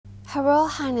Her Royal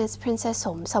Highness Princess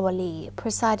Soamsawali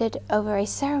presided over a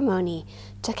ceremony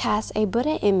to cast a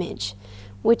Buddha image,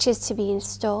 which is to be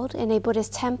installed in a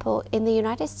Buddhist temple in the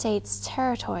United States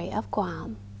territory of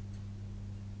Guam.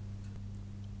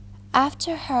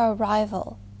 After her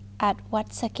arrival at Wat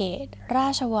Saket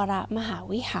Rajawara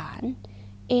Mahavihan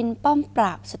in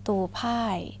Pamprap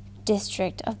Satupai,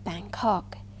 district of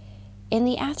Bangkok, in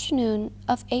the afternoon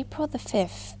of April the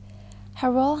 5th, Her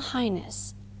Royal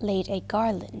Highness laid a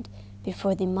garland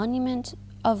before the monument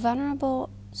of Venerable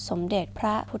Somdet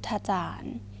Phra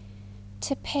Puthacharya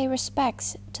to pay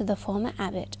respects to the former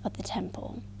abbot of the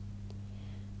temple.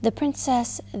 The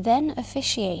princess then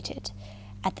officiated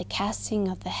at the casting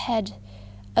of the head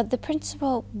of the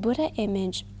principal Buddha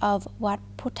image of Wat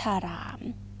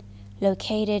Puttaram,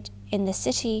 located in the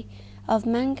city of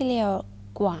Mangalore,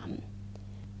 Guam.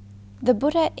 The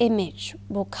Buddha image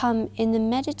will come in the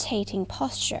meditating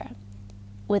posture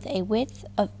with a width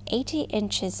of 80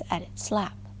 inches at its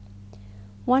lap.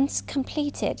 Once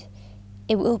completed,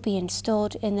 it will be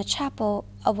installed in the chapel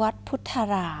of Wat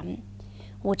Puttaram,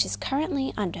 which is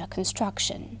currently under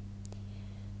construction.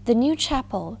 The new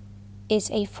chapel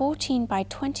is a 14 by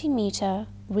 20 meter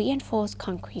reinforced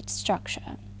concrete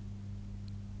structure.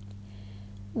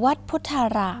 Wat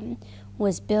Puttaram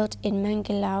was built in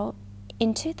Mangalore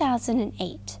in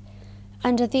 2008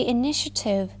 under the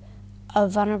initiative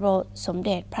of Venerable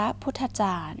Somdet Phra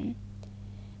Puthacharya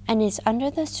and is under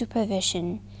the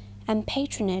supervision and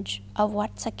patronage of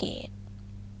Wat Saket.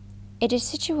 It is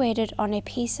situated on a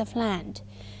piece of land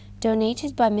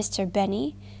donated by Mr.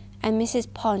 Benny and Mrs.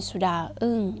 Ponsudha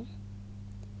Ung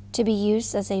to be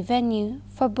used as a venue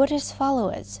for Buddhist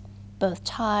followers, both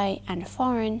Thai and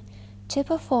foreign, to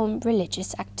perform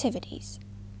religious activities.